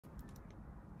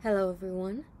Hello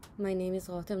everyone, my name is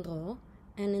Rotem Dror,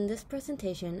 and in this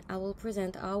presentation I will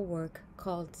present our work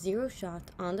called Zero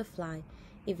Shot on the Fly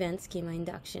Event Schema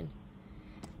Induction,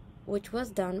 which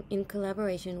was done in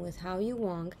collaboration with Haoyu,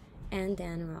 Wang, and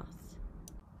Roth.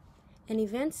 An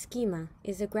event schema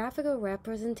is a graphical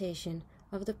representation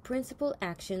of the principal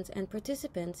actions and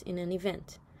participants in an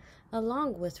event,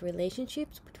 along with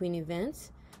relationships between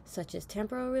events, such as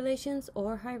temporal relations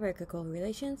or hierarchical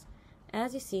relations,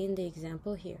 as you see in the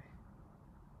example here.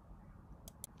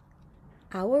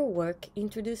 Our work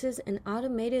introduces an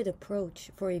automated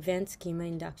approach for event schema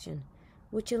induction,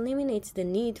 which eliminates the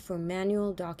need for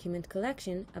manual document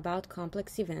collection about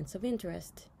complex events of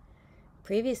interest.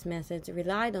 Previous methods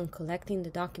relied on collecting the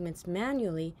documents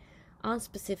manually on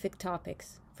specific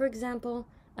topics, for example,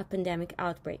 a pandemic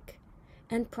outbreak,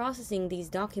 and processing these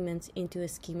documents into a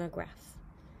schema graph.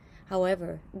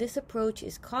 However, this approach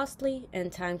is costly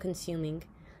and time-consuming,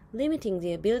 limiting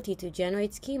the ability to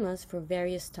generate schemas for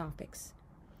various topics.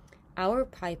 Our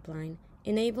pipeline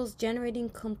enables generating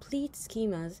complete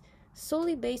schemas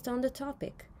solely based on the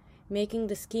topic, making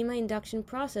the schema induction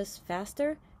process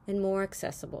faster and more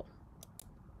accessible.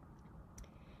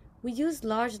 We use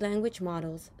large language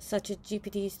models, such as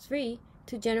GPT-3,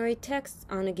 to generate texts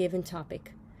on a given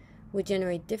topic. We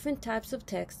generate different types of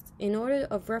texts in order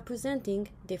of representing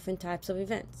different types of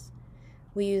events.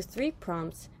 We use 3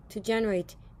 prompts to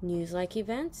generate news-like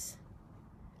events,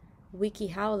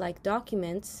 WikiHow-like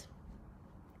documents,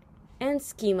 and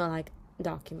schema-like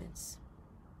documents.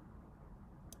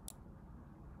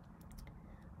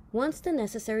 Once the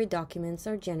necessary documents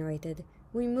are generated,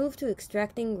 we move to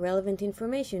extracting relevant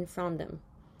information from them.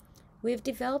 We have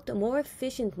developed a more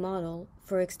efficient model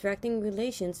for extracting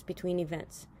relations between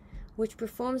events, which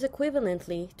performs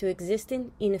equivalently to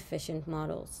existing inefficient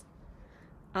models.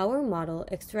 Our model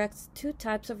extracts 2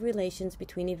 types of relations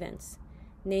between events,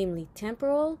 namely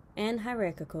temporal and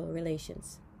hierarchical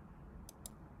relations.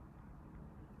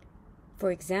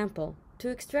 For example, to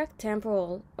extract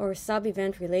temporal or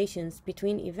sub-event relations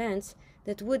between events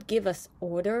that would give us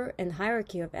order and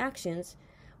hierarchy of actions,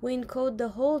 we encode the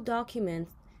whole document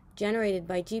generated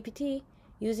by GPT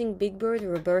using Big Bird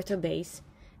Roberta base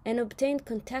and obtain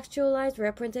contextualized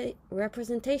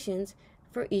representations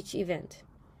for each event.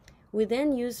 We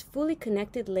then use fully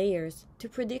connected layers to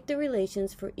predict the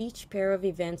relations for each pair of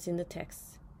events in the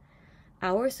text.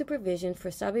 Our supervision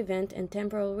for sub-event and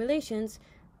temporal relations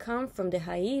come from the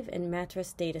Haoyu and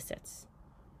Matras datasets.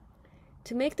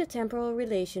 To make the temporal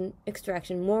relation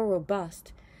extraction more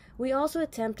robust, we also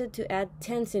attempted to add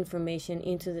tense information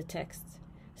into the text.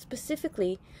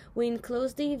 Specifically, we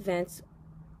enclosed the events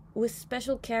with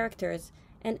special characters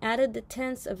and added the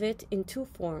tense of it in 2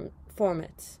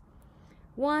 formats.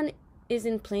 One is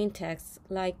in plain text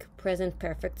like present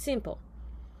perfect simple.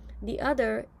 The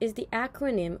other is the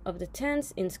acronym of the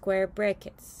tense in square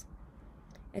brackets.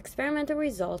 Experimental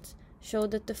results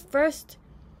showed that the first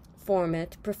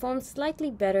format performed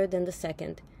slightly better than the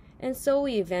second, and so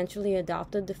we eventually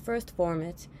adopted the first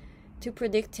format to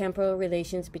predict temporal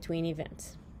relations between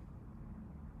events.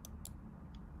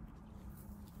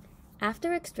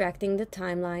 After extracting the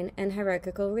timeline and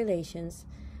hierarchical relations,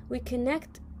 we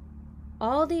connect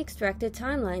all the extracted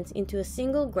timelines into a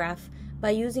single graph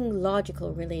by using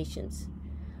logical relations.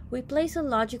 We place a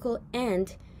logical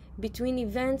AND between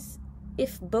events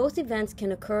if both events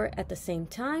can occur at the same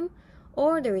time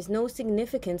or there is no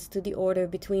significance to the order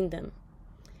between them.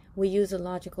 We use a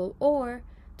logical OR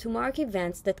to mark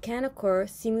events that can occur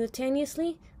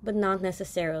simultaneously but not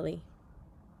necessarily.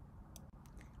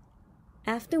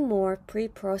 After more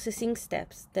pre-processing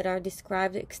steps that are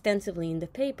described extensively in the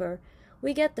paper,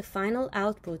 we get the final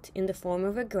output in the form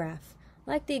of a graph,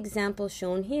 like the example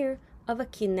shown here of a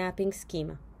kidnapping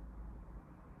schema.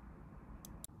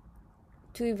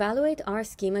 To evaluate our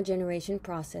schema generation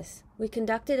process, we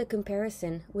conducted a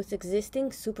comparison with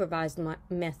existing supervised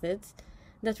methods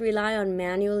that rely on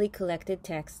manually collected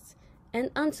texts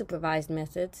and unsupervised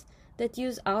methods that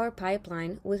use our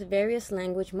pipeline with various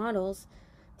language models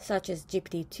such as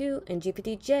GPT-2 and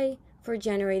GPT-J for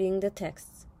generating the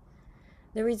texts.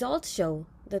 The results show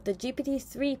that the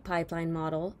GPT-3 pipeline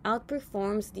model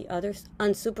outperforms the other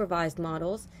unsupervised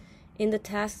models in the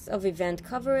tasks of event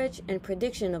coverage and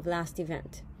prediction of last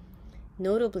event.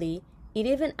 Notably, it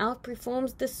even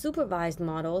outperforms the supervised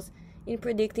models in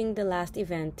predicting the last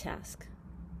event task.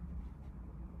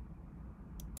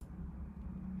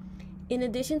 In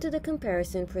addition to the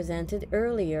comparison presented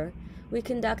earlier, we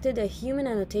conducted a human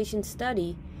annotation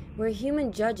study where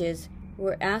human judges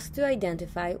were asked to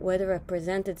identify whether a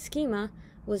presented schema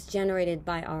was generated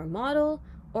by our model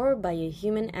or by a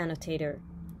human annotator.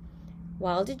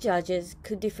 While the judges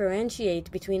could differentiate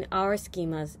between our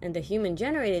schemas and the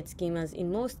human-generated schemas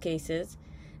in most cases,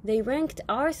 they ranked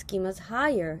our schemas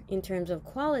higher in terms of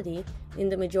quality in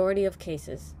the majority of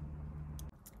cases.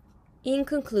 In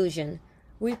conclusion,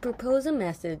 we propose a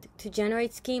method to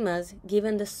generate schemas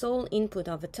given the sole input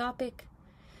of a topic.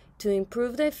 To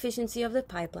improve the efficiency of the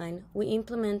pipeline, we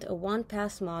implement a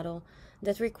one-pass model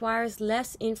that requires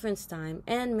less inference time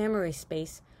and memory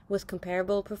space with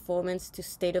comparable performance to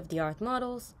state-of-the-art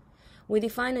models. We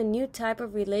define a new type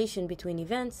of relation between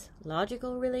events,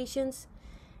 logical relations,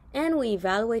 and we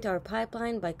evaluate our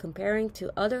pipeline by comparing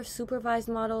to other supervised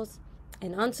models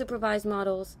and unsupervised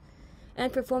models,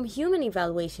 and perform human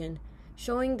evaluation,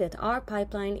 showing that our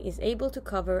pipeline is able to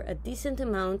cover a decent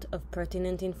amount of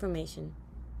pertinent information.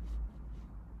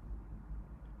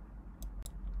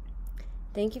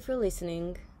 Thank you for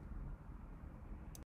listening.